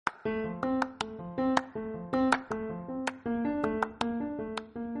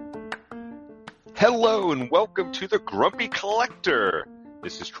Hello and welcome to the Grumpy Collector.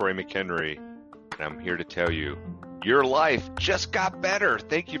 This is Troy McHenry, and I'm here to tell you your life just got better.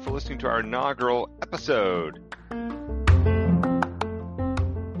 Thank you for listening to our inaugural episode.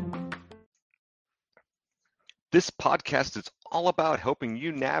 This podcast is all about helping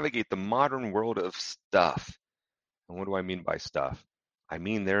you navigate the modern world of stuff. And what do I mean by stuff? I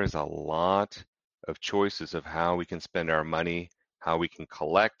mean there is a lot of choices of how we can spend our money, how we can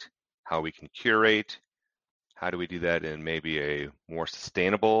collect, how we can curate. How do we do that in maybe a more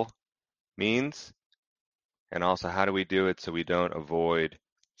sustainable means? And also, how do we do it so we don't avoid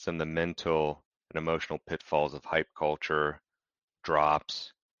some of the mental and emotional pitfalls of hype culture,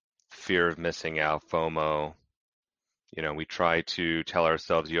 drops, fear of missing out, FOMO? You know, we try to tell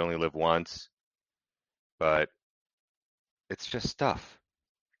ourselves you only live once, but it's just stuff.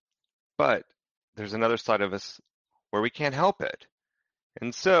 But there's another side of us where we can't help it.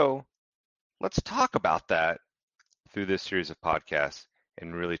 And so let's talk about that through this series of podcasts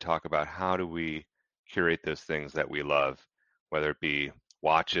and really talk about how do we curate those things that we love, whether it be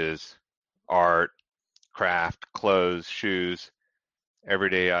watches, art, craft, clothes, shoes,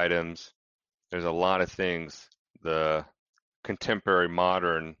 everyday items. There's a lot of things the contemporary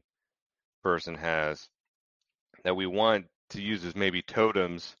modern person has that we want to use as maybe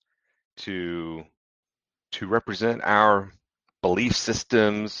totems to represent our belief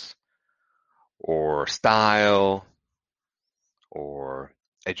systems or style or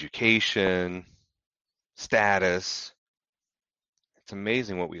education, status. It's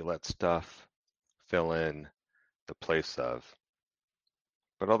amazing what we let stuff fill in the place of.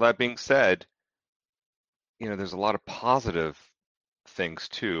 But all that being said, you know, there's a lot of positive things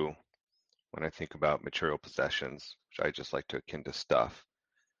too when I think about material possessions, which I just like to akin to stuff,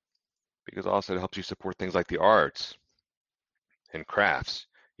 because also it helps you support things like the arts and crafts.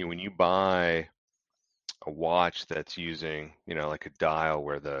 You know, when you buy a watch that's using, you know, like a dial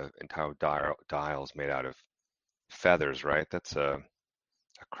where the entire dial is made out of feathers, right? That's a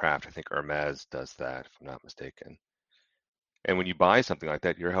craft. I think Hermes does that, if I'm not mistaken. And when you buy something like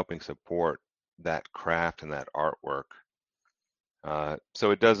that, you're helping support that craft and that artwork. So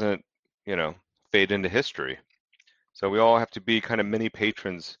it doesn't, you know, fade into history. So we all have to be kind of mini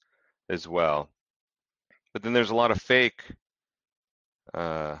patrons as well. But then there's a lot of fake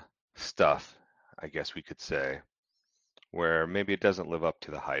stuff, I guess we could say, where maybe it doesn't live up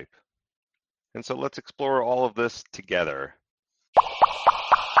to the hype. And so let's explore all of this together.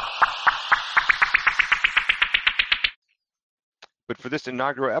 But for this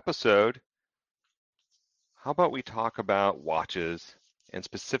inaugural episode, how about we talk about watches? And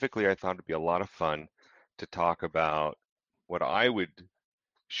specifically, I thought it'd be a lot of fun to talk about what I would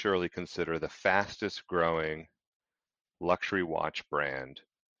surely consider the fastest growing luxury watch brand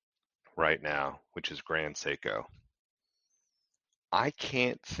right now, which is Grand Seiko. I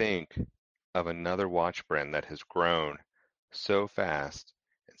can't think of another watch brand that has grown so fast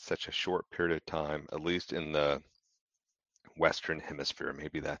in such a short period of time, at least in the Western Hemisphere.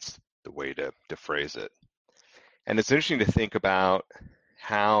 Maybe that's the way to phrase it. And it's interesting to think about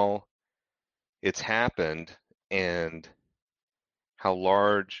how it's happened and how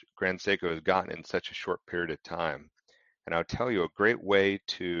large Grand Seiko has gotten in such a short period of time. And I'll tell you, a great way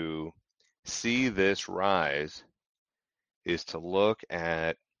to see this rise is to look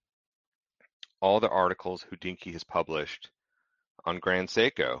at all the articles Hodinkee has published on Grand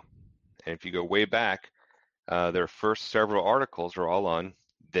Seiko. And if you go way back, their first several articles are all on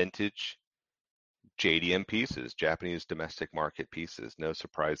vintage JDM pieces, Japanese domestic market pieces. No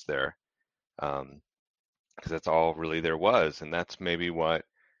surprise there, because that's all really there was. And that's maybe what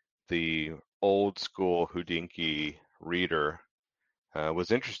the old school Hodinkee reader was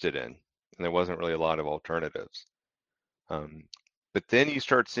interested in. And there wasn't really a lot of alternatives. But then you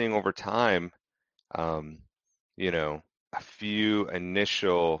start seeing over time, you know, a few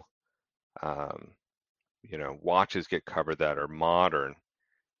initial, you know, watches get covered that are modern.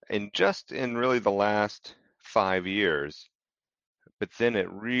 And just in really the last 5 years, but then it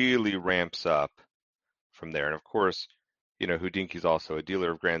really ramps up from there. And of course, you know, Hodinkee's also a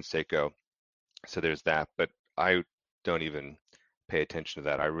dealer of Grand Seiko, so there's that. But I don't even pay attention to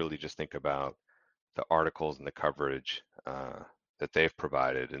that. I really just think about the articles and the coverage that they've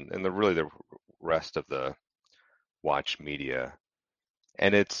provided, and really the rest of the watch media.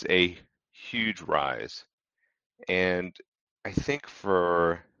 And it's a huge rise. And I think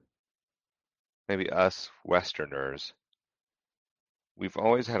for maybe us Westerners, we've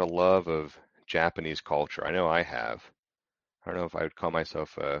always had a love of Japanese culture. I know I have. I don't know if I would call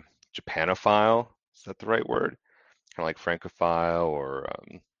myself a Japanophile. Is that the right word? Kind of like Francophile or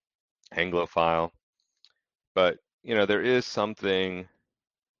Anglophile. But, there is something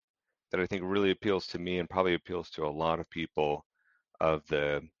that I think really appeals to me and probably appeals to a lot of people of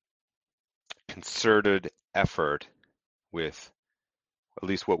the concerted effort with at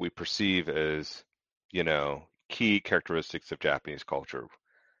least what we perceive as, key characteristics of Japanese culture,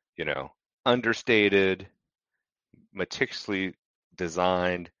 you know, understated, meticulously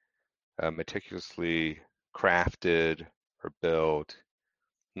designed, meticulously crafted or built.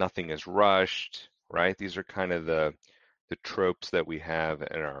 Nothing is rushed, right? These are kind of the tropes that we have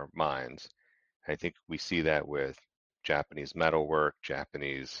in our minds. I think we see that with Japanese metalwork,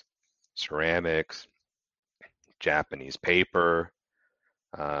 Japanese ceramics, Japanese paper,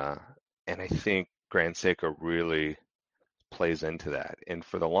 uh, and I think Grand Seiko really plays into that. And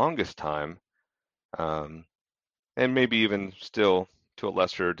for the longest time, um, and maybe even still to a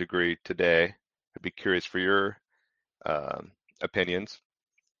lesser degree today, I'd be curious for your um, opinions,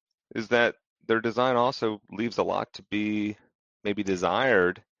 is that their design also leaves a lot to be maybe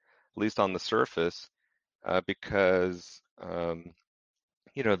desired, at least on the surface, because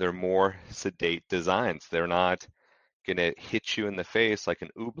they're more sedate designs. They're not going to hit you in the face like an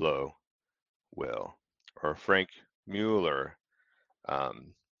Hublot will, or a Frank Mueller,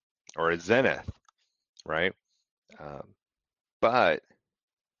 um, or a Zenith, right? Um, but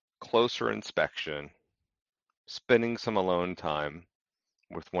closer inspection, spending some alone time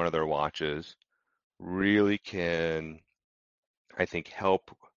with one of their watches really can, I think, help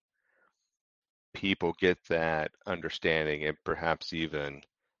people get that understanding and perhaps even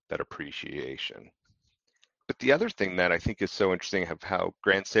that appreciation. But the other thing that I think is so interesting of how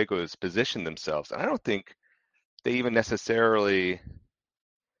Grand Seiko has positioned themselves, and I don't think they even necessarily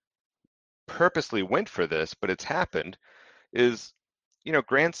purposely went for this, but it's happened, is,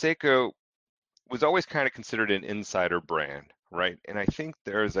 Grand Seiko was always kind of considered an insider brand, right? And I think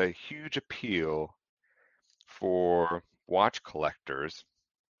there's a huge appeal for watch collectors,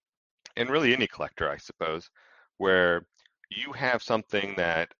 and really any collector, I suppose, where you have something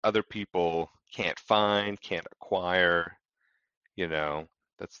that other people can't find, can't acquire, you know.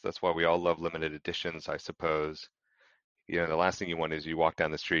 That's why we all love limited editions, I suppose. The last thing you want is you walk down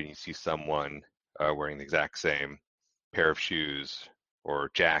the street and you see someone wearing the exact same pair of shoes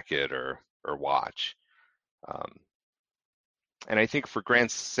or jacket or watch. Um, and I think for Grand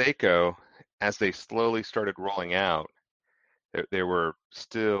Seiko, as they slowly started rolling out, they were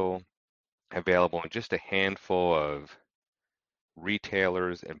still available in just a handful of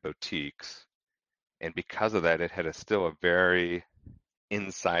retailers and boutiques. And because of that, it had still a very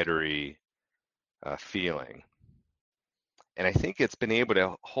insidery feeling. And I think it's been able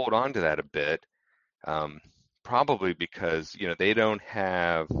to hold on to that a bit, um, probably because, they don't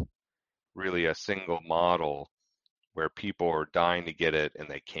have really a single model where people are dying to get it and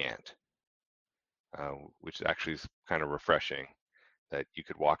they can't, which actually is kind of refreshing that you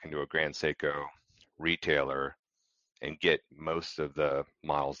could walk into a Grand Seiko retailer and get most of the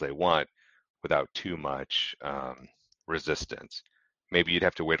models they want without too much resistance. Maybe you'd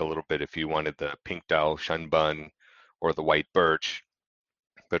have to wait a little bit if you wanted the pink dial Shunbun or the white birch,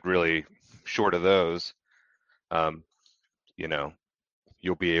 but really short of those, um, you know,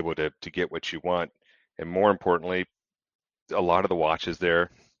 you'll be able to get what you want. And more importantly, a lot of the watches there,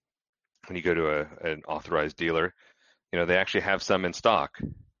 when you go to an authorized dealer, they actually have some in stock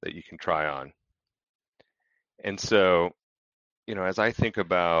that you can try on. And so, as I think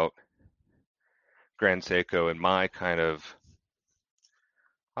about Grand Seiko and my kind of,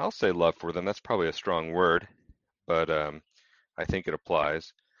 I'll say love for them, that's probably a strong word, but I think it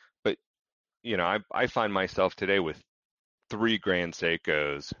applies. But, I find myself today with three Grand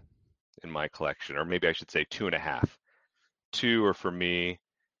Seikos in my collection, or maybe I should say two and a half. Two are for me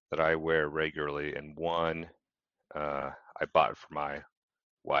that I wear regularly, and one I bought for my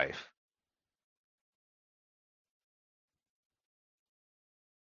wife.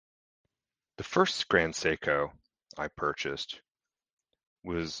 The first Grand Seiko I purchased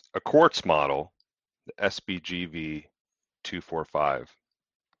was a quartz model, the SBGV 245,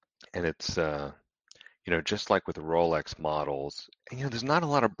 and it's just like with the Rolex models. And, there's not a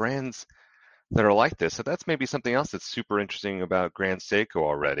lot of brands that are like this. So that's maybe something else that's super interesting about Grand Seiko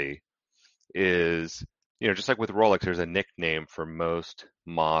already is, just like with Rolex, there's a nickname for most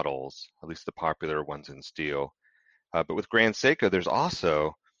models, at least the popular ones in steel. But with Grand Seiko, there's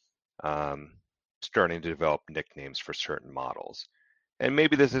also um, starting to develop nicknames for certain models. And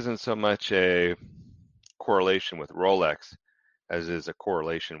maybe this isn't so much a correlation with Rolex as is a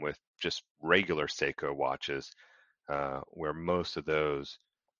correlation with just regular Seiko watches, where most of those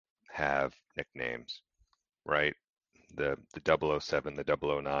have nicknames, right? The 007, the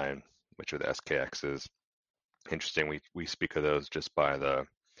 009, which are the SKXs. Interesting, we speak of those just by the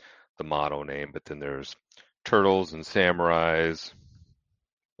model name, but then there's turtles and samurais,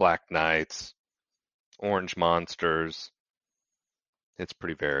 black knights, orange monsters. It's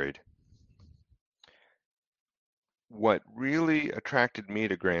pretty varied. What really attracted me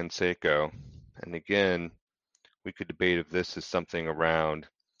to Grand Seiko, and again, we could debate if this is something around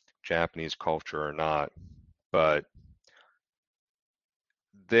Japanese culture or not, but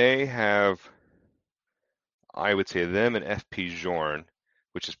they have, I would say them and FP Journe,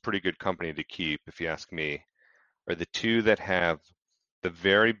 which is pretty good company to keep if you ask me, are the two that have the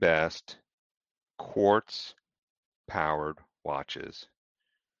very best quartz powered watches.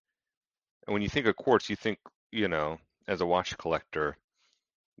 And when you think of quartz, you think, as a watch collector,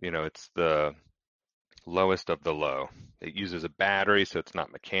 it's the lowest of the low. It uses a battery, so it's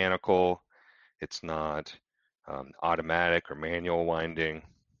not mechanical, it's not automatic or manual winding.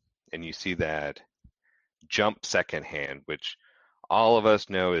 And you see that jump second hand, which all of us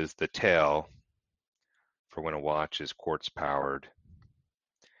know is the tell for when a watch is quartz powered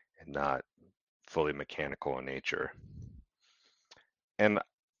and not fully mechanical in nature. And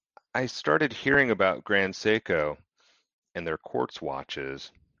I started hearing about Grand Seiko and their quartz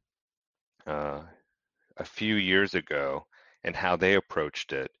watches uh, a few years ago and how they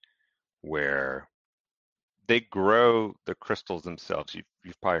approached it, where they grow the crystals themselves.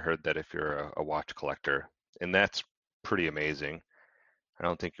 You've probably heard that if you're a watch collector, and that's pretty amazing. I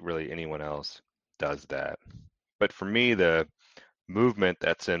don't think really anyone else does that. But for me, the movement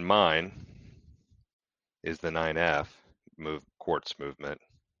that's in mine is the 9F quartz movement.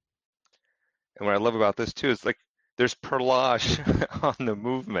 And what I love about this too is like there's perlage on the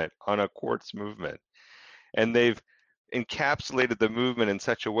movement, on a quartz movement. And they've encapsulated the movement in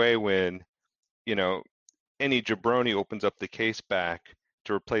such a way when, you know, any jabroni opens up the case back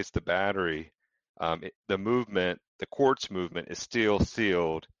to replace the battery, the movement, the quartz movement is still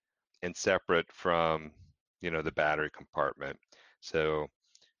sealed and separate from, the battery compartment. So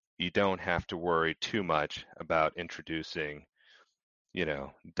you don't have to worry too much about introducing,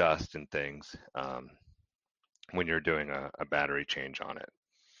 dust and things when you're doing a battery change on it.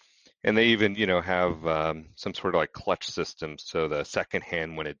 And they even, have some sort of like clutch system. So the second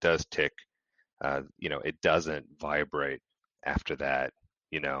hand, when it does tick, it doesn't vibrate after that,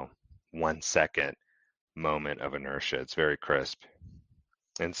 1 second moment of inertia. It's very crisp.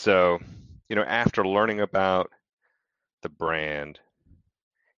 And so, after learning about the brand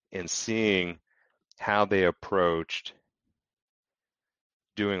and seeing how they approached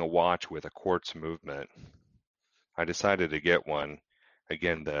doing a watch with a quartz movement, I decided to get one.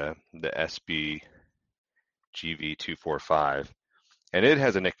 Again, the SB GV245, and it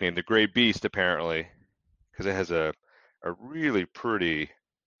has a nickname, the Gray Beast, apparently, because it has a really pretty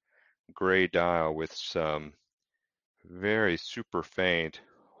gray dial with some very super faint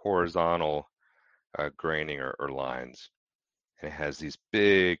horizontal graining or lines. And it has these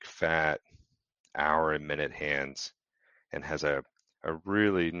big, fat hour and minute hands and has a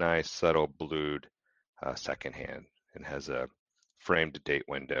really nice, subtle blued second hand and has a frame to date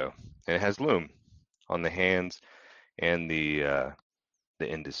window. And it has lume on the hands and the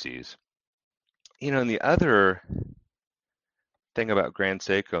indices. And the other thing about Grand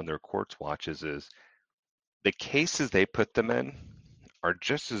Seiko and their quartz watches is the cases they put them in are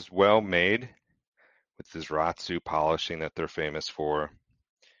just as well made with this Ratsu polishing that they're famous for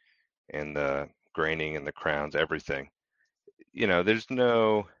and the graining and the crowns, everything. There's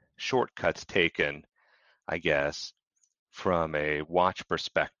no shortcuts taken, I guess, from a watch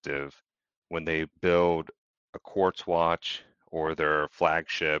perspective when they build a quartz watch or their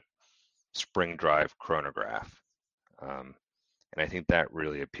flagship spring drive chronograph. And I think that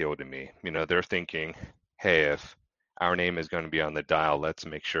really appealed to me. They're thinking, hey, if our name is going to be on the dial, let's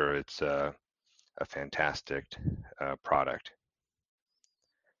make sure it's a fantastic product.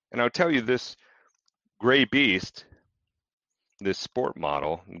 And I'll tell you, this Gray Beast, this sport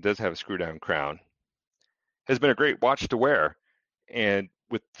model, it does have a screw down crown, has been a great watch to wear. And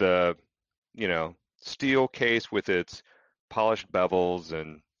with the, steel case with its polished bevels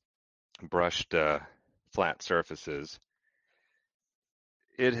and brushed flat surfaces,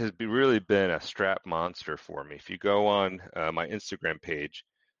 it has really been a strap monster for me. If you go on my Instagram page,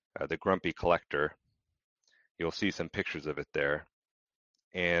 The Grumpy Collector, you'll see some pictures of it there.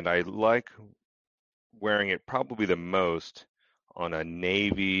 And I like wearing it probably the most on a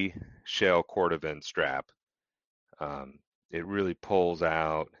navy shell cordovan strap. It really pulls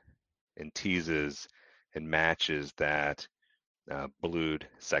out and teases and matches that blued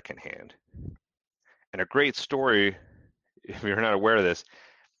second hand. And a great story, if you're not aware of this,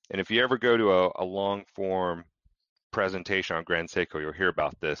 And if you ever go to a long form presentation on Grand Seiko, you'll hear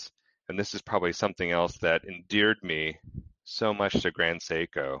about this. And this is probably something else that endeared me so much to Grand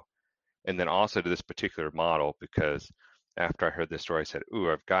Seiko, and then also to this particular model, because after I heard this story, I said, ooh,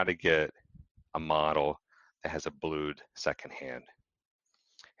 I've got to get a model that has a blued second hand.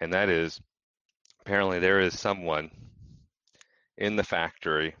 And that is, apparently there is someone in the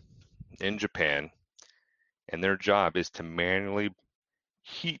factory in Japan, and their job is to manually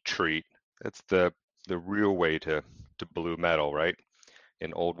heat treat. That's the real way to blue metal, right?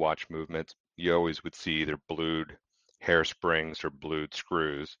 In old watch movements, you always would see either blued hairsprings or blued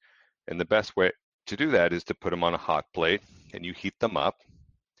screws. And the best way to do that is to put them on a hot plate and you heat them up.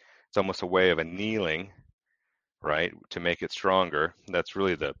 It's almost a way of annealing, right, to make it stronger. That's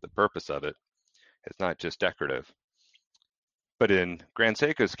really the purpose of it. It's not just decorative. But in Grand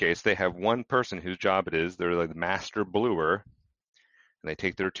Seiko's case, they have one person whose job it is. They're the master bluer, and they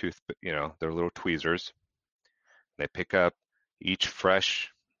take their their little tweezers. They pick up each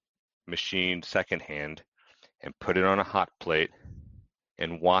fresh machined second hand and put it on a hot plate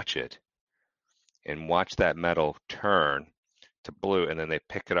and watch it and watch that metal turn to blue, and then they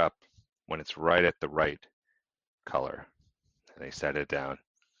pick it up when it's right at the right color and they set it down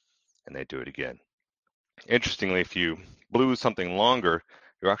and they do it again. Interestingly, if you blue something longer,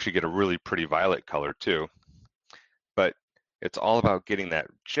 you actually get a really pretty violet color too, but it's all about getting that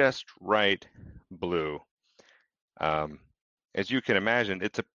just right blue. As you can imagine,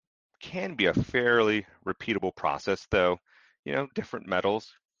 can be a fairly repeatable process, though. Different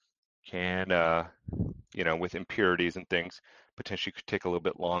metals can, with impurities and things, potentially could take a little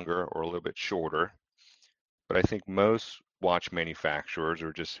bit longer or a little bit shorter. But I think most watch manufacturers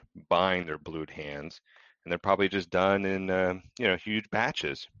are just buying their blued hands, and they're probably just done in, huge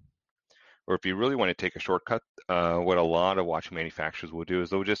batches. Or if you really want to take a shortcut, what a lot of watch manufacturers will do is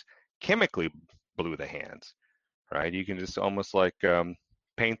they'll just chemically blue the hands, right? You can just almost like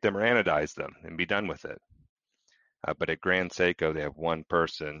paint them or anodize them and be done with it. But at Grand Seiko, they have one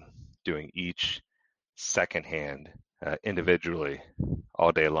person doing each second hand individually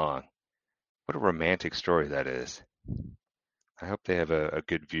all day long. What a romantic story that is. I hope they have a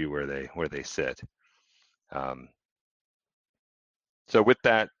good view where they sit. So with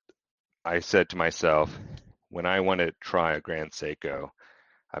that, I said to myself, when I want to try a Grand Seiko,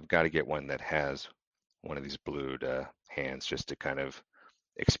 I've got to get one that has one of these blued hands just to kind of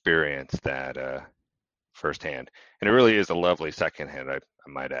experience that firsthand. And it really is a lovely second hand, I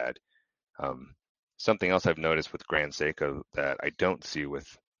might add. Something else I've noticed with Grand Seiko that I don't see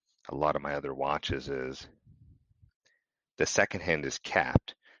with a lot of my other watches is the second hand is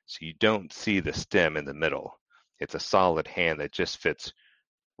capped, so you don't see the stem in the middle. It's a solid hand that just fits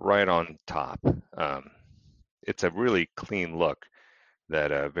right on top. It's a really clean look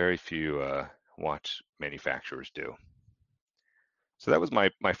that very few watch manufacturers do. So that was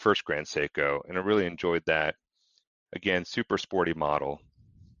my first Grand Seiko, and I really enjoyed that. Again, super sporty model.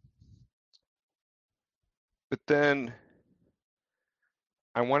 But then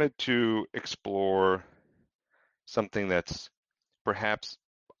I wanted to explore something that's perhaps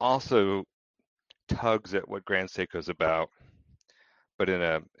also tugs at what Grand Seiko is about, but in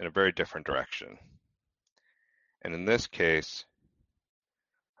a very different direction. And in this case,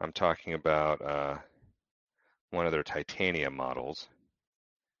 I'm talking about one of their titanium models.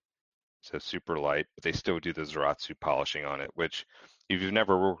 So super light, but they still do the Zaratsu polishing on it, which if you've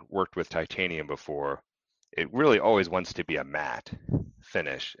never worked with titanium before, it really always wants to be a matte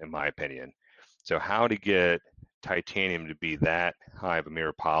finish, in my opinion. So how to get titanium to be that high of a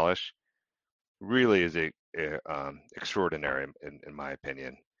mirror polish really is extraordinary, in my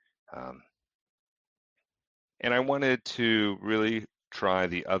opinion. And I wanted to really try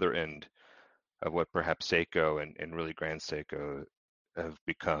the other end of what perhaps Seiko and really Grand Seiko have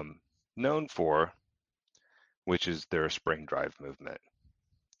become known for, which is their spring drive movement,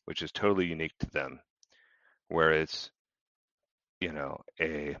 which is totally unique to them, where it's,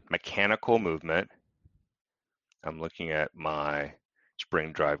 a mechanical movement. I'm looking at my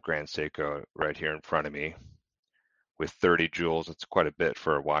spring drive Grand Seiko right here in front of me with 30 joules. It's quite a bit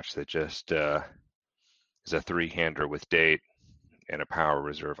for a watch that just is a three-hander with date and a power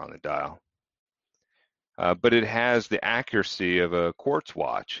reserve on the dial. But it has the accuracy of a quartz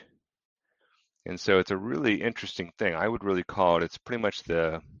watch. And so it's a really interesting thing. I would really call it, it's pretty much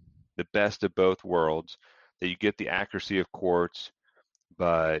the best of both worlds, that you get the accuracy of quartz,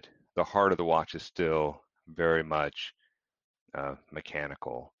 but the heart of the watch is still very much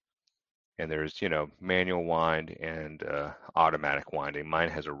mechanical. And there's, manual wind and automatic winding. Mine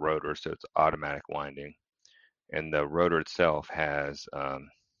has a rotor, so it's automatic winding. And the rotor itself has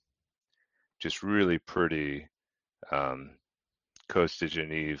just really pretty Cote de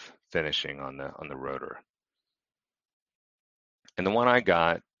Genève finishing on the rotor. And the one I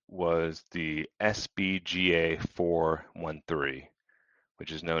got was the SBGA 413,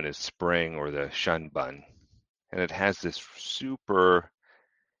 which is known as Spring or the Shun Bun. And it has this super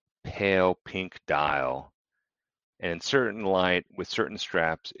pale pink dial. And in certain light, with certain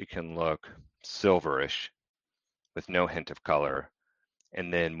straps, it can look silverish with no hint of color.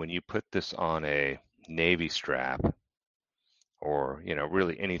 And then when you put this on a navy strap, or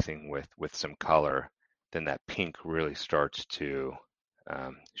really anything with some color, then that pink really starts to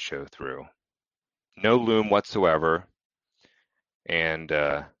show through. No loom whatsoever, and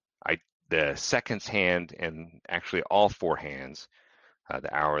the seconds hand, and actually all four hands,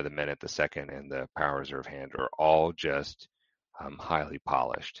 the hour, the minute, the second, and the power reserve hand, are all just highly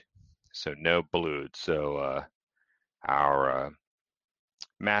polished. So no blued. So our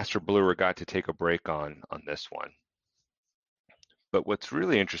master bluer got to take a break on this one. But what's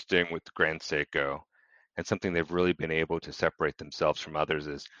really interesting with Grand Seiko, and something they've really been able to separate themselves from others,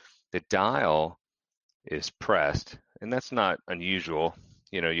 is the dial is pressed, and that's not unusual.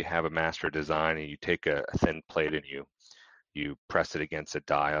 You have a master design and you take a thin plate and you press it against a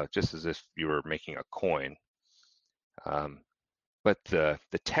dial, just as if you were making a coin. But the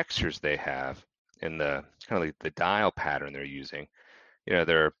textures they have and the kind of like the dial pattern they're using,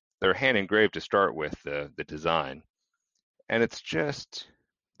 they're hand engraved to start with, the design, and it's just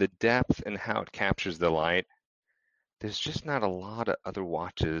the depth and how it captures the light. There's just not a lot of other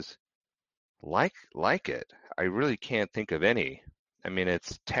watches like it. I really can't think of any. I mean,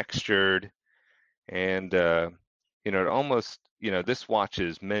 it's textured, and it almost, this watch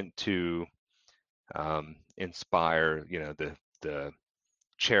is meant to inspire, the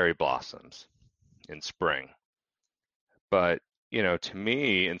cherry blossoms in spring. But to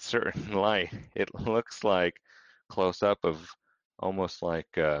me, in certain light, it looks like close up of almost like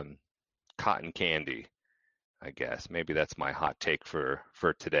cotton candy, I guess. Maybe that's my hot take for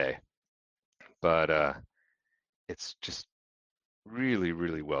today. But it's just really,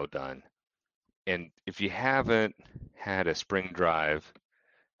 really well done. And if you haven't had a spring drive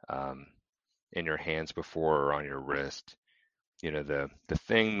um, in your hands before or on your wrist, the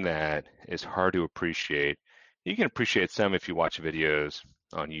thing that is hard to appreciate, you can appreciate some if you watch videos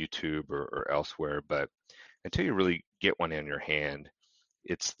on YouTube or elsewhere, but until you really get one in your hand,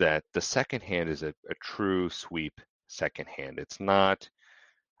 it's that the second hand is a true sweep second hand. It's not,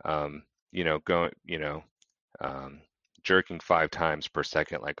 going, um, jerking 5 times per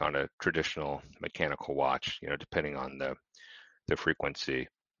second like on a traditional mechanical watch, depending on the frequency.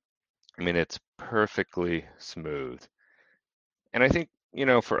 I mean, it's perfectly smooth. And I think,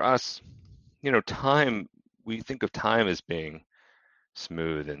 for us, time, we think of time as being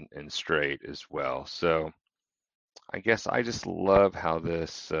smooth and straight as well. So I guess I just love how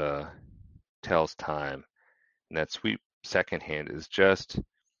this tells time. And that sweet second hand is just,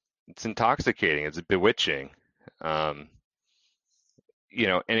 it's intoxicating. It's bewitching. Um,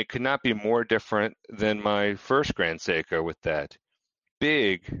 and it could not be more different than my first Grand Seiko with that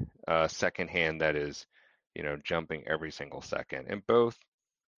big second hand that is, jumping every single second. And both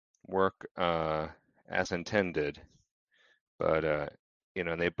work as intended, but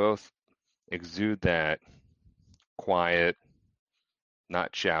they both exude that quiet,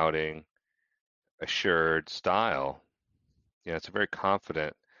 not shouting, assured style. It's a very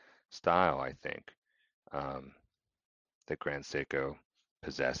confident style, I think, that Grand Seiko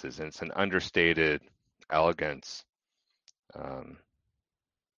possesses, and it's an understated elegance. Um,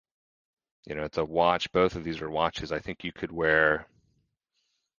 it's a watch. Both of these are watches I think you could wear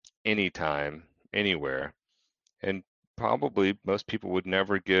anytime, anywhere, and probably most people would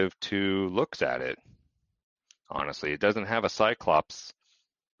never give two looks at it. Honestly, it doesn't have a cyclops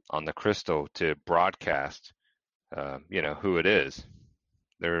on the crystal to broadcast, who it is.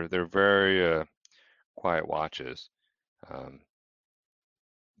 They're very quiet watches. Um,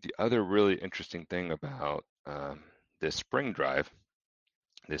 the other really interesting thing about this spring drive,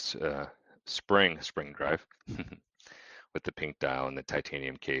 this spring drive, with the pink dial and the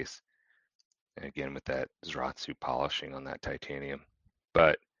titanium case, and again with that Zaratsu polishing on that titanium,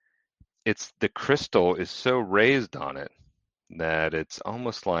 but it's the crystal is so raised on it that it's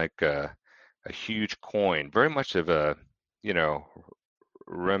almost like a huge coin, very much of a,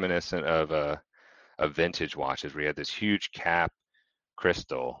 reminiscent of a vintage watches where you had this huge cap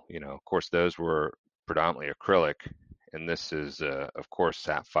crystal. Of course, those were predominantly acrylic, and this is, of course,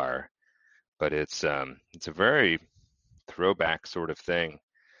 sapphire. But it's a very throwback sort of thing.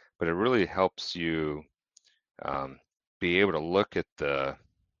 But it really helps you um, be able to look at the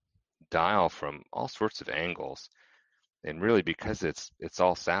dial from all sorts of angles. And really, because it's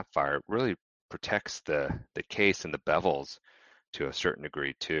all sapphire, it really protects the case and the bevels to a certain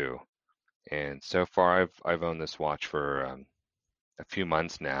degree too. And so far, I've owned this watch for a few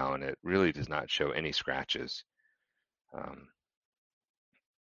months now, and it really does not show any scratches, um,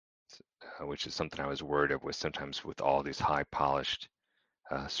 which is something I was worried of with sometimes with all these high polished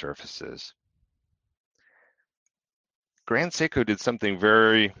surfaces. Grand Seiko did something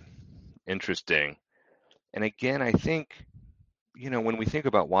very interesting. And again, I think, when we think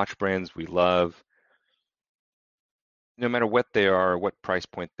about watch brands we love, no matter what they are, what price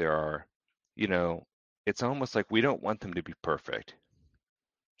point they are, you know, it's almost like we don't want them to be perfect.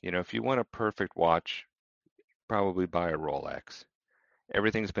 If you want a perfect watch, probably buy a Rolex.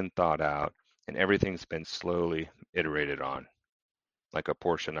 Everything's been thought out and everything's been slowly iterated on, like a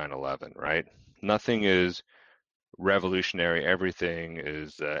Porsche 911, right? Nothing is revolutionary, everything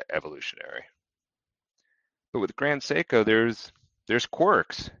is evolutionary. But with Grand Seiko, there's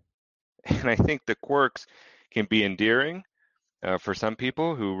quirks, and I think the quirks can be endearing for some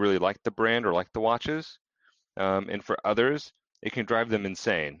people who really like the brand or like the watches, and for others, it can drive them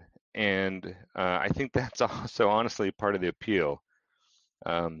insane. And I think that's also honestly part of the appeal.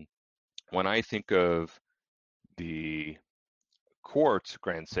 Um, when I think of the quartz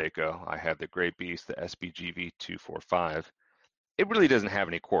Grand Seiko, I have the Great Beast, the SBGV 245. It really doesn't have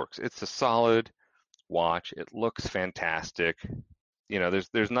any quirks. It's a solid watch. It looks fantastic.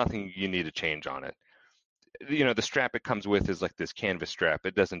 There's nothing you need to change on it. The strap it comes with is like this canvas strap.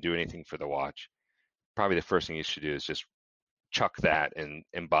 It doesn't do anything for the watch. Probably the first thing you should do is just chuck that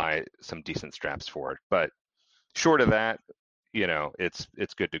and buy some decent straps for it. But short of that,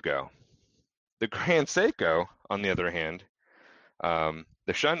 it's good to go. The Grand Seiko, on the other hand,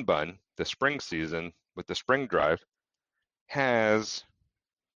 the Shun Bun, the spring season with the spring drive, has,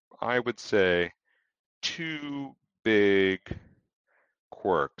 I would say, two big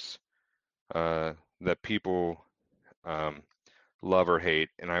quirks that people um, love or hate,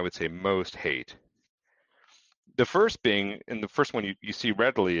 and I would say most hate. The first being, and the first one you see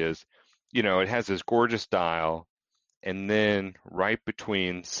readily is, it has this gorgeous dial, and then right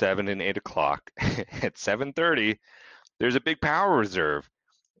between 7 and 8 o'clock at 7:30, there's a big power reserve.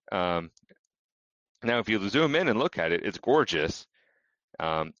 Um, Now, if you zoom in and look at it, it's gorgeous.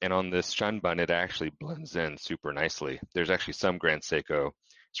 And on this Shun Bun, it actually blends in super nicely. There's actually some Grand Seiko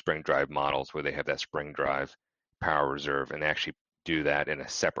spring drive models where they have that spring drive power reserve and they actually do that in a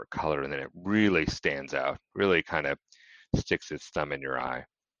separate color, and then it really stands out, really kind of sticks its thumb in your eye.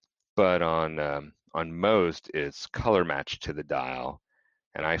 But on most, it's color matched to the dial,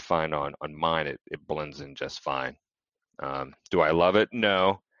 and I find on mine it blends in just fine. Do I love it?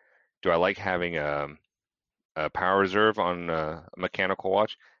 No. Do I like having a power reserve on a mechanical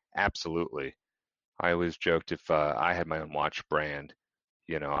watch? Absolutely. I always joked if I had my own watch brand,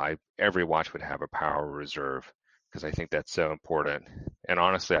 every watch would have a power reserve because I think that's so important. And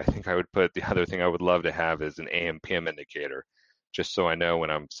honestly, I think I would put the other thing I would love to have is an AM PM indicator, just so I know when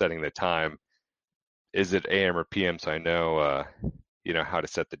I'm setting the time, is it AM or PM, so I know how to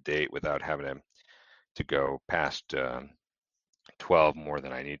set the date without having to go past 12 more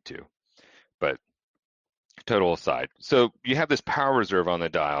than I need to. But total aside. So you have this power reserve on the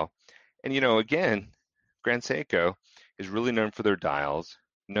dial. And again, Grand Seiko is really known for their dials,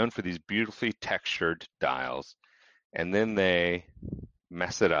 known for these beautifully textured dials. And then they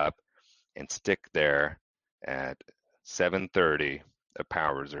mess it up and stick there at 7:30 a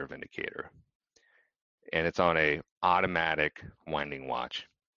power reserve indicator. And it's on a automatic winding watch.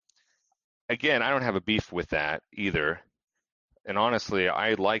 Again, I don't have a beef with that either. And honestly,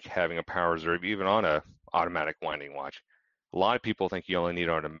 I like having a power reserve even on a automatic winding watch. A lot of people think you only need it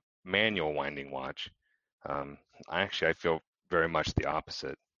on a manual winding watch. Um, I feel very much the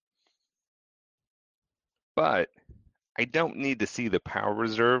opposite. But I don't need to see the power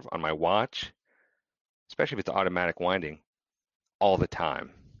reserve on my watch, especially if it's automatic winding, all the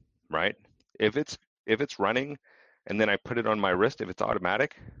time, right? If it's running and then I put it on my wrist, if it's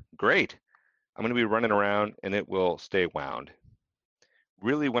automatic, great. I'm going to be running around and it will stay wound.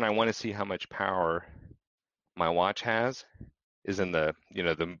 Really, when I want to see how much power my watch has is in the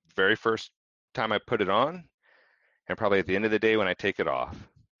very first time I put it on and probably at the end of the day when I take it off.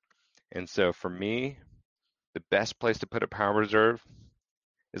 And so for me, the best place to put a power reserve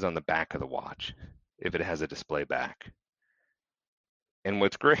is on the back of the watch if it has a display back. And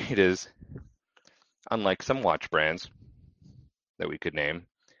what's great is, unlike some watch brands that we could name,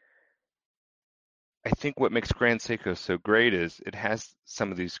 I think what makes Grand Seiko so great is it has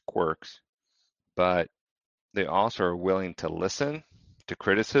some of these quirks, but they also are willing to listen to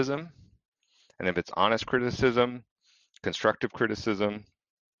criticism And if it's honest criticism, constructive criticism,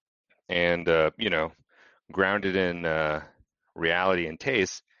 and grounded in reality and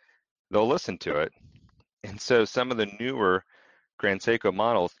taste, they'll listen to it. And so some of the newer Grand Seiko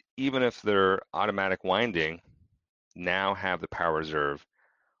models, even if they're automatic winding, now have the power reserve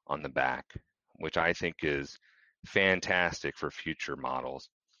on the back, which I think is fantastic for future models.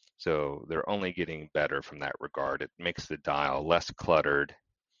 So they're only getting better from that regard. It makes the dial less cluttered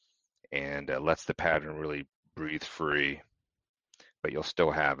and lets the pattern really breathe free, but you'll still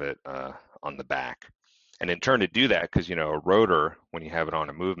have it on the back. And in turn to do that, because a rotor, when you have it on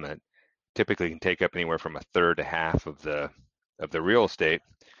a movement, typically can take up anywhere from a third to half of the real estate.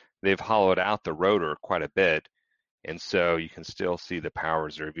 They've hollowed out the rotor quite a bit, and so you can still see the power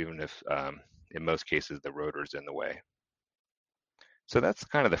reserve, even if in most cases the rotor's in the way. So that's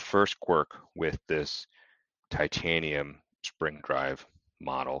kind of the first quirk with this titanium spring drive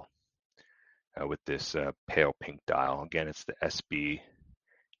model with this pale pink dial. Again, it's the SB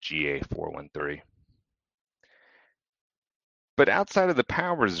GA413. But outside of the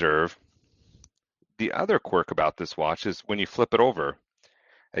power reserve, the other quirk about this watch is when you flip it over.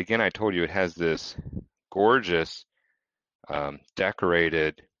 Again, I told you it has this gorgeous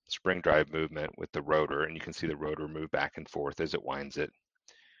decorated spring drive movement with the rotor, and you can see the rotor move back and forth as it winds it,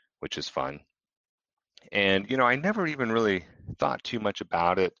 which is fun. And I never even really thought too much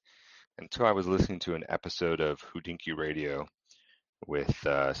about it until I was listening to an episode of Houdinki Radio with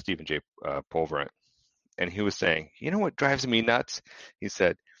Stephen J. Pulverant, and he was saying, what drives me nuts? He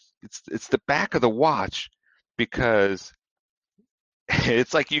said, it's the back of the watch, because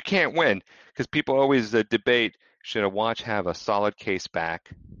it's like you can't win, because people always debate, should a watch have a solid case back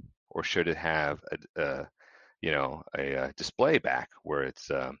or should it have a display back where it's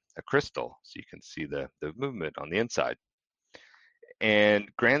a crystal so you can see the movement on the inside. And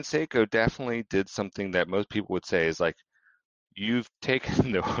Grand Seiko definitely did something that most people would say is like, you've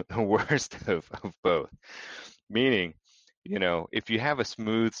taken the worst of both. Meaning, if you have a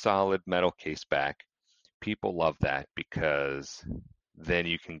smooth, solid metal case back, people love that because then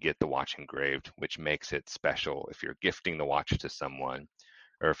you can get the watch engraved, which makes it special if you're gifting the watch to someone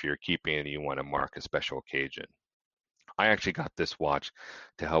or if you're keeping it and you want to mark a special occasion. I actually got this watch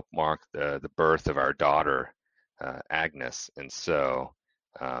to help mark the birth of our daughter, Agnes. And so,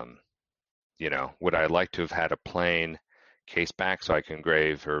 would I like to have had a plain case back so I can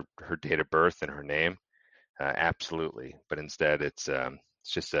engrave her date of birth and her name? Absolutely. But instead, it's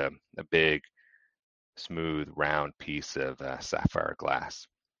just a big, smooth, round piece of sapphire glass,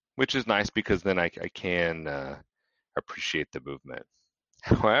 which is nice because then I can appreciate the movement.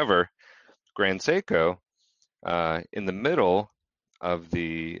 However, Grand Seiko, in the middle of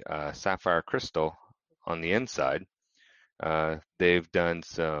the sapphire crystal on the inside, they've done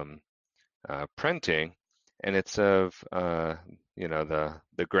some printing, and it's of the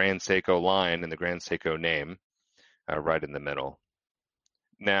Grand Seiko line and the Grand Seiko name right in the middle.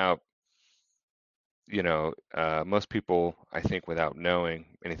 Now, most people, I think, without knowing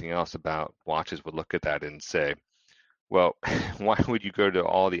anything else about watches, would look at that and say, well, why would you go to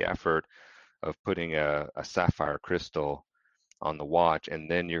all the effort of putting a sapphire crystal on the watch, and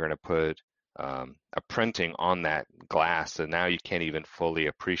then you're going to put a printing on that glass, so now you can't even fully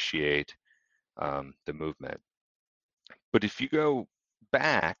appreciate the movement. But if you go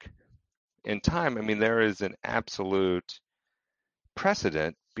back in time, I mean, there is an absolute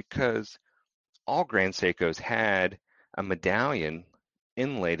precedent because all Grand Seikos had a medallion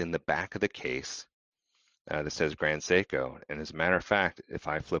inlaid in the back of the case that says Grand Seiko. And as a matter of fact, if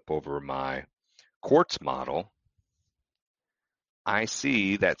I flip over my quartz model, I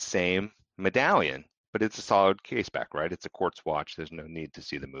see that same medallion, but it's a solid case back, right? It's a quartz watch. There's no need to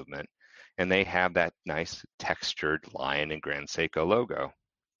see the movement. And they have that nice textured lion and Grand Seiko logo.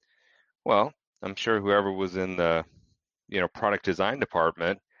 Well, I'm sure whoever was in the product design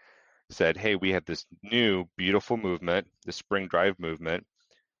department said, hey, we have this new beautiful movement, the spring drive movement.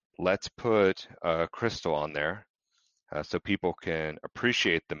 Let's put a crystal on there so people can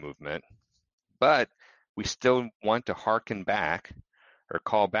appreciate the movement. But we still want to harken back or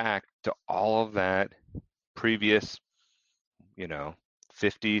call back to all of that previous,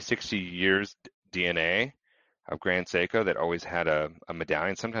 50, 60 years DNA of Grand Seiko that always had a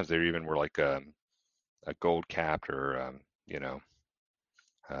medallion. Sometimes there even were like a gold capped or,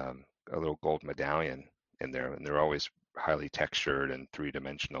 a little gold medallion in there, and they're always highly textured and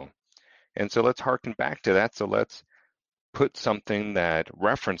three-dimensional. And so let's harken back to that. So let's put something that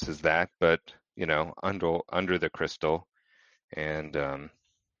references that, but under the crystal, and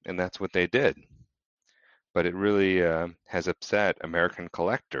that's what they did. But it really has upset American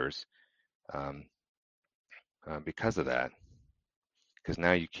collectors um, because of that. Because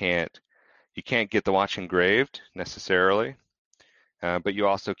now you can't get the watch engraved necessarily, but you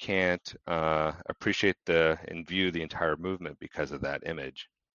also can't appreciate and view the entire movement because of that image.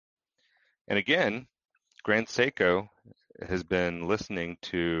 And again, Grand Seiko has been listening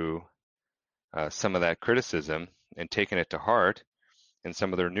to some of that criticism and taken it to heart. In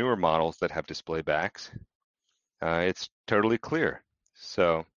some of their newer models that have display backs, it's totally clear.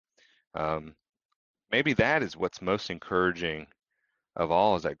 So um, maybe that is what's most encouraging of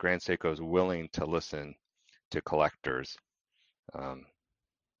all, is that Grand Seiko is willing to listen to collectors. Um,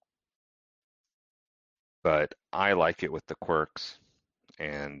 but I like it with the quirks,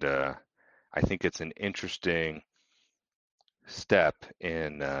 and I think it's an interesting step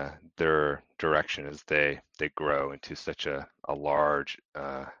in their direction as they grow into such a large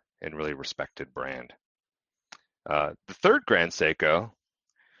and really respected brand. The third Grand Seiko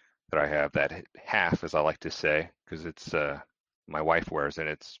that I have, that half, as I like to say, because it's my wife wears it,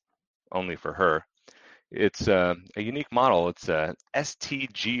 it's only for her. It's a unique model. It's a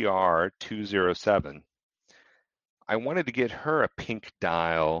STGR 207. I wanted to get her a pink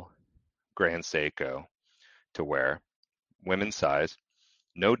dial Grand Seiko to wear, women's size,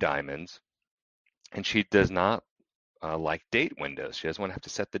 no diamonds, and she does not like date windows. She doesn't want to have to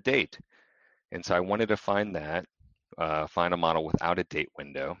set the date. And so I wanted to find find a model without a date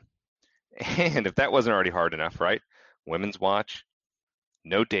window. And if that wasn't already hard enough, right? Women's watch,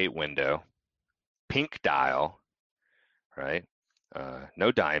 no date window, pink dial, right?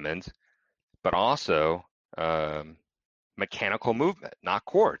 No diamonds, but also um, mechanical movement, not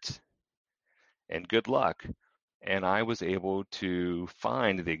quartz. And good luck. And I was able to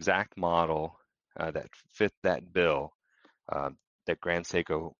find the exact model that fit that bill that Grand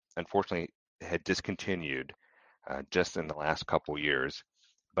Seiko unfortunately had discontinued just in the last couple years.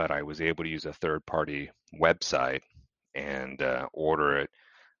 But I was able to use a third-party website and order it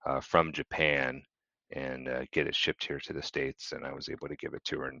from Japan and get it shipped here to the States. And I was able to give it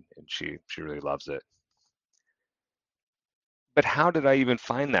to her, and she really loves it. But how did I even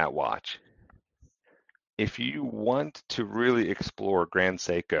find that watch? If you want to really explore Grand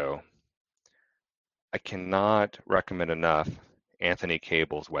Seiko, I cannot recommend enough Anthony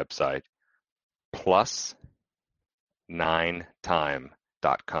Cable's website,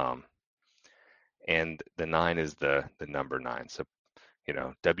 plus9time.com. And the nine is the number nine. So,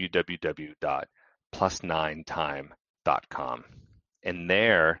 www.plus9time.com. And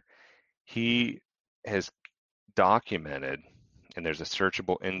there he has documented, and there's a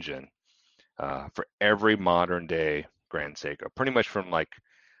searchable engine for every modern day Grand Seiko, pretty much from like,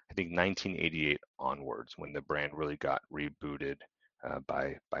 I think 1988 onwards, when the brand really got rebooted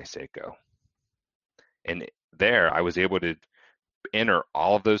by Seiko. And there I was able to enter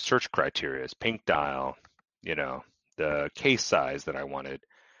all of those search criteria: pink dial, the case size that I wanted,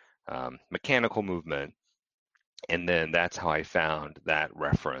 mechanical movement, and then that's how I found that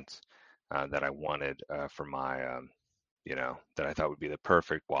reference that I wanted for my, that I thought would be the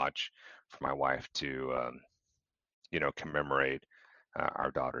perfect watch for my wife to, commemorate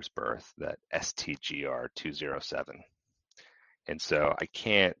our daughter's birth, that STGR 207. And so I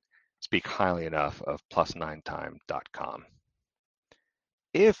can't speak highly enough of plus9time.com.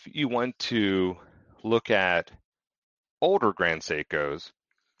 If you want to look at older Grand Seikos,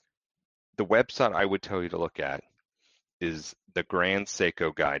 the website I would tell you to look at is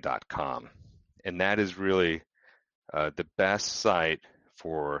thegrandseikoguy.com. And that is really the best site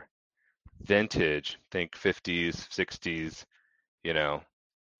for vintage, think 50s, 60s,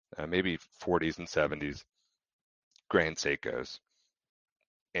 maybe 40s and 70s Grand Seikos.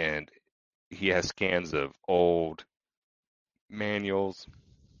 And he has scans of old manuals,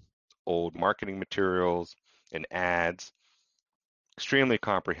 old marketing materials, and ads. Extremely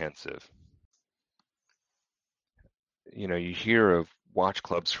comprehensive. You hear of watch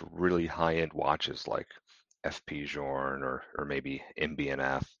clubs for really high-end watches like FP Journe or maybe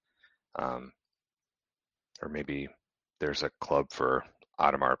MB&F, or maybe there's a club for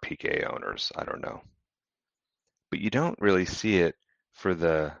Audemars Piguet owners. I don't know. But you don't really see it for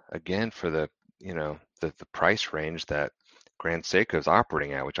the the price range that Grand Seiko is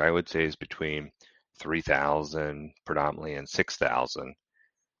operating at, which I would say is between 3,000 predominantly and 6,000,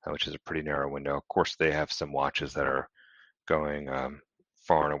 which is a pretty narrow window. Of course, they have some watches that are going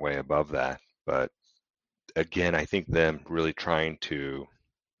far and away above that. But again, I think them really trying to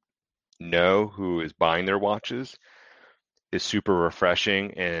know who is buying their watches is super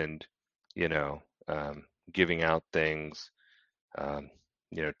refreshing, and you know, giving out things, um,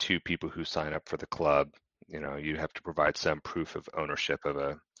 to people who sign up for the club. You have to provide some proof of ownership of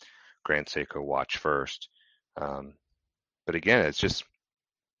a Grand Seiko watch first. But again, it's just,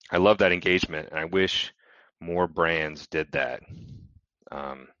 I love that engagement, and I wish more brands did that.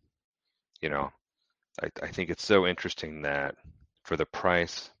 Um, you know, I think it's so interesting that for the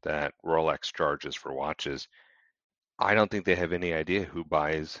price that Rolex charges for watches, I don't think they have any idea who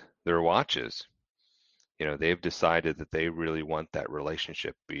buys their watches. They've decided that they really want that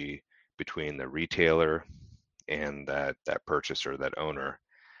relationship be between the retailer and that purchaser, that owner.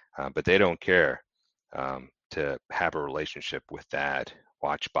 But they don't care to have a relationship with that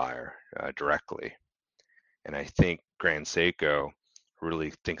watch buyer directly. And I think Grand Seiko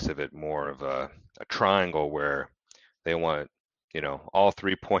really thinks of it more of a triangle where they want, all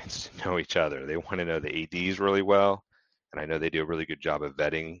 3 points to know each other. They want to know the ADs really well. And I know they do a really good job of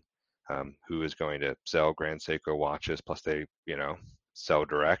vetting who is going to sell Grand Seiko watches. Plus they, sell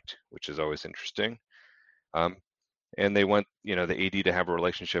direct, which is always interesting. And they want, the AD to have a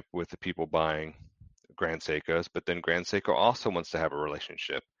relationship with the people buying Grand Seikos, but then Grand Seiko also wants to have a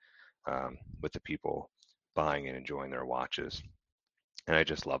relationship with the people buying and enjoying their watches. And I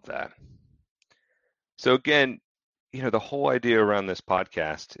just love that. So again, the whole idea around this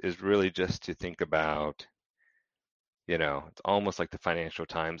podcast is really just to think about, it's almost like the Financial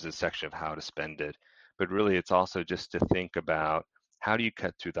Times' section of how to spend it, but really it's also just to think about how do you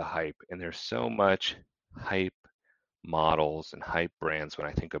cut through the hype? And there's so much hype models and hype brands when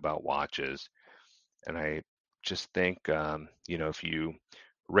I think about watches. And I just think, if you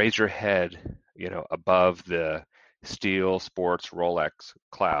raise your head, above the steel sports Rolex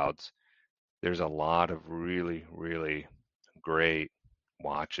clouds, there's a lot of really, really great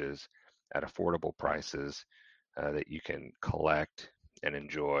watches at affordable prices that you can collect and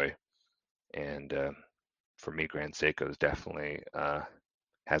enjoy. And for me, Grand Seiko is definitely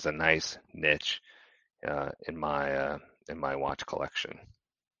has a nice niche in my watch collection.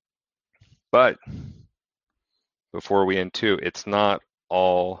 But before we end too, it's not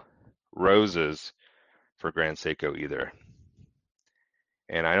all roses for Grand Seiko either.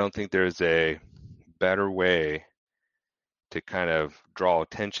 And I don't think there's a better way to kind of draw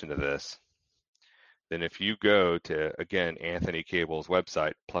attention to this than if you go to, again, Anthony Cable's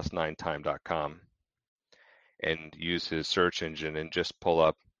website, plus9time.com, and use his search engine and just pull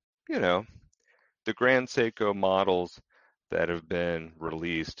up, the Grand Seiko models that have been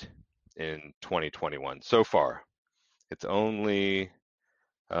released in 2021 so far. It's only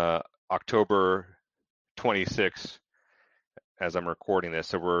October 26th as I'm recording this,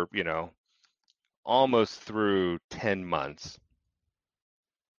 so we're, almost through 10 months.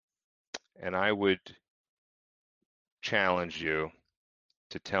 And I would challenge you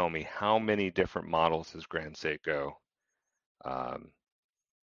to tell me how many different models has Grand Seiko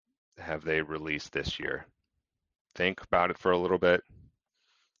have they released this year? Think about it for a little bit.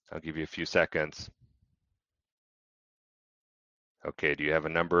 I'll give you a few seconds. Okay, do you have a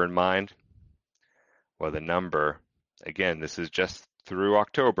number in mind? Well, the number, again, this is just through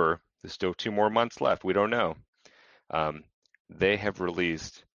October. There's still 2 more months left. We don't know. They have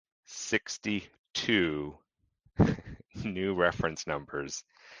released 62 new reference numbers,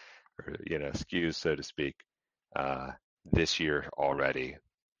 or SKUs, so to speak, this year already.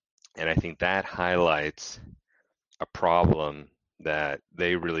 And I think that highlights a problem that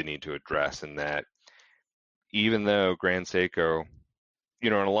they really need to address, and that even though Grand Seiko,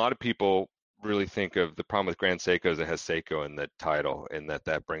 and a lot of people really think of the problem with Grand Seiko is it has Seiko in the title, and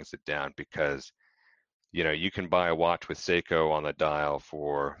that brings it down because, you can buy a watch with Seiko on the dial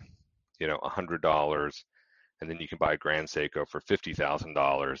for, $100, and then you can buy a Grand Seiko for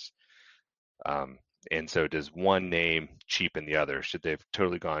 $50,000. And so does one name cheapen the other? Should they have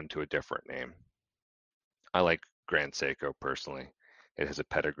totally gone to a different name? I like Grand Seiko personally. It has a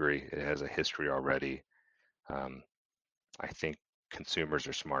pedigree. It has a history already. I think consumers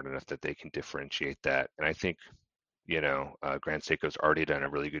are smart enough that they can differentiate that. And I think, Grand Seiko's already done a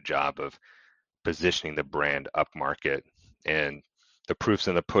really good job of positioning the brand upmarket. And the proof's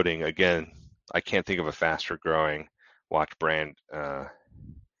in the pudding. Again, I can't think of a faster growing watch brand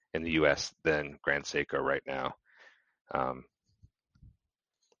in the US than Grand Seiko right now.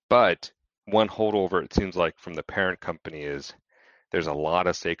 But one holdover, it seems like, from the parent company is there's a lot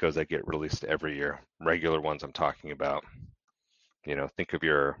of Seikos that get released every year, regular ones I'm talking about. Think of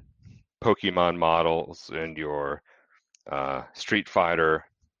your Pokemon models and your Street Fighter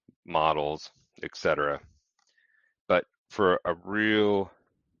models, etc. But for a real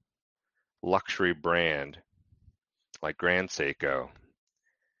luxury brand like Grand Seiko,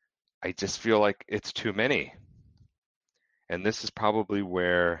 I just feel like it's too many. And this is probably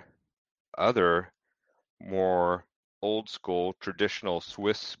where other more old school traditional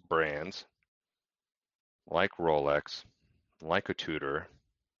Swiss brands like Rolex, like a Tudor,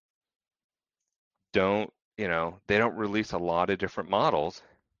 they don't release a lot of different models,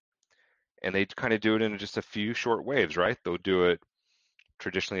 and they kind of do it in just a few short waves, right? They'll do it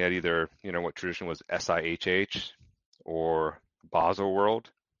traditionally at either, what tradition was SIHH or Basel World,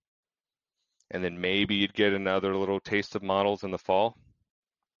 and then maybe you'd get another little taste of models in the fall,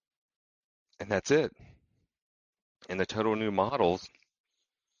 and that's it. And the total new models,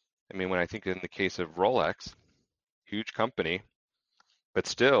 I mean, when I think in the case of Rolex, huge company, but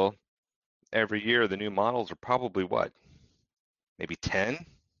still, every year the new models are probably what? Maybe 10,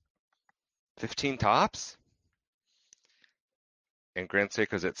 15 tops? And Grand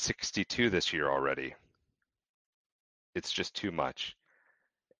Seiko's at 62 this year already. It's just too much.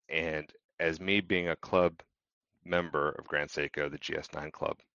 And as me being a club member of Grand Seiko, the GS9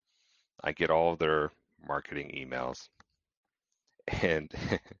 Club, I get all of their marketing emails. And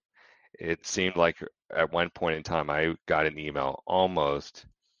it seemed like at one point in time, I got an email almost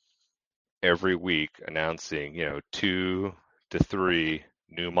every week announcing, 2 to 3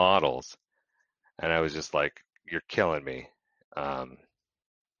 new models. And I was just like, you're killing me. Um,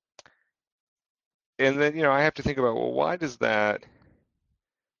 and then, I have to think about, well, why does that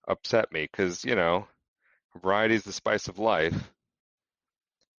upset me? Because, variety is the spice of life.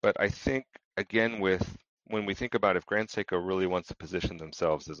 But I think, again, when we think about if Grand Seiko really wants to position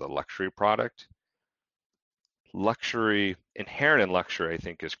themselves as a luxury product, luxury, inherent in luxury, I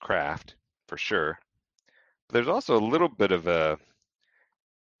think, is craft for sure. But there's also a little bit of a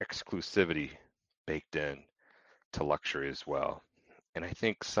exclusivity baked in to luxury as well. And I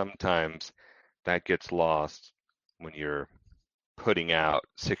think sometimes that gets lost when you're putting out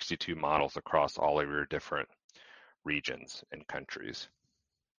 62 models across all of your different regions and countries.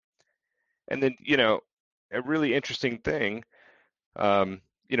 And then, a really interesting thing,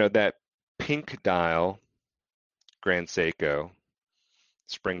 that pink dial Grand Seiko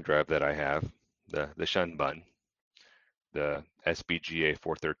spring drive that I have, the Shunbun, the SBGA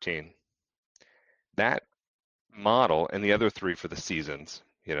 413, that model and the other three for the seasons,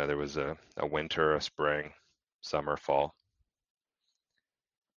 there was a winter, a spring, summer, fall,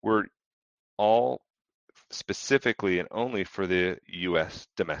 were all specifically and only for the US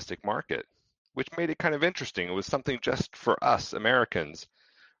domestic market, which made it kind of interesting. It was something just for us Americans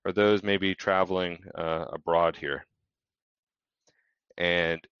or those maybe traveling abroad here.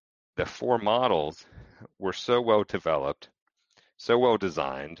 And the 4 models were so well developed, so well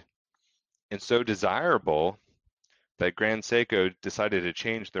designed, and so desirable that Grand Seiko decided to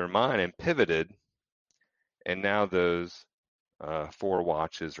change their mind and pivoted. And now those 4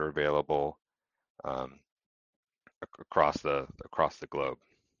 watches are available um, across the globe.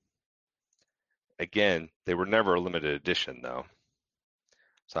 Again, they were never a limited edition though,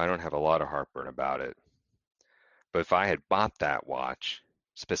 so I don't have a lot of heartburn about it. But if I had bought that watch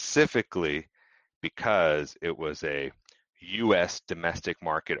specifically because it was a US domestic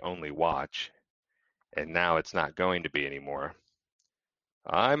market only watch, and now it's not going to be anymore,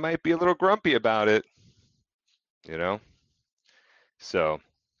 I might be a little grumpy about it, you know? So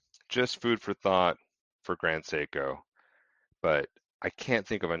just food for thought for Grand Seiko. But I can't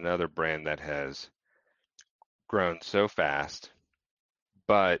think of another brand that has grown so fast,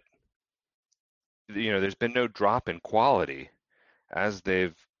 but there's been no drop in quality as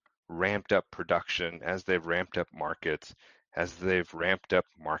they've ramped up production, as they've ramped up markets, as they've ramped up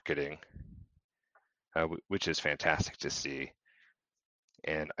marketing, which is fantastic to see.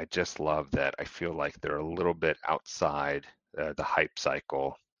 And I just love that. I feel like they're a little bit outside the hype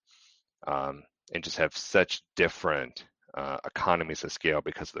cycle, and just have such different economies of scale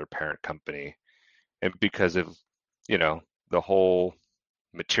because of their parent company and because of, the whole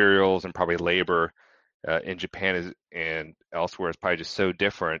materials and probably labor in Japan and elsewhere is probably just so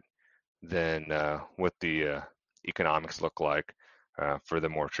different than what the economics look like for the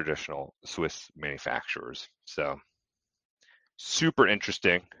more traditional Swiss manufacturers. So super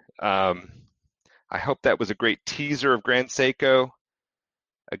interesting. Um, I hope that was a great teaser of Grand Seiko.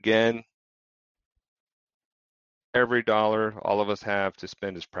 Again, every dollar all of us have to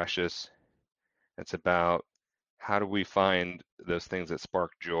spend is precious. It's about how do we find those things that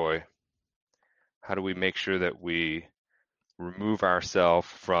spark joy? How do we make sure that we remove ourselves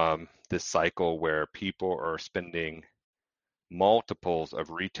from this cycle where people are spending multiples of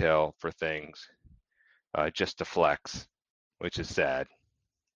retail for things just to flex, which is sad.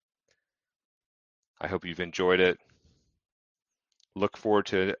 I hope you've enjoyed it. Look forward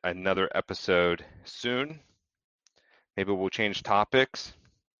to another episode soon. Maybe we'll change topics,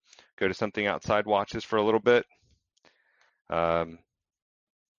 go to something outside watches for a little bit. And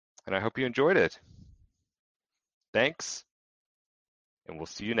I hope you enjoyed it. Thanks, and we'll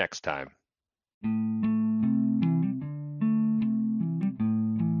see you next time.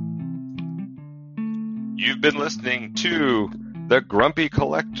 You've been listening to the Grumpy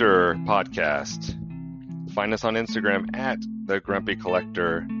Collector podcast. Find us on Instagram at the Grumpy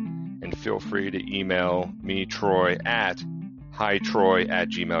Collector, and feel free to email me, Troy, at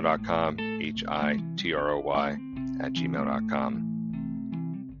hitroy@gmail.com,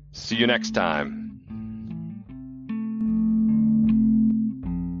 hitroy@gmail.com. See you next time.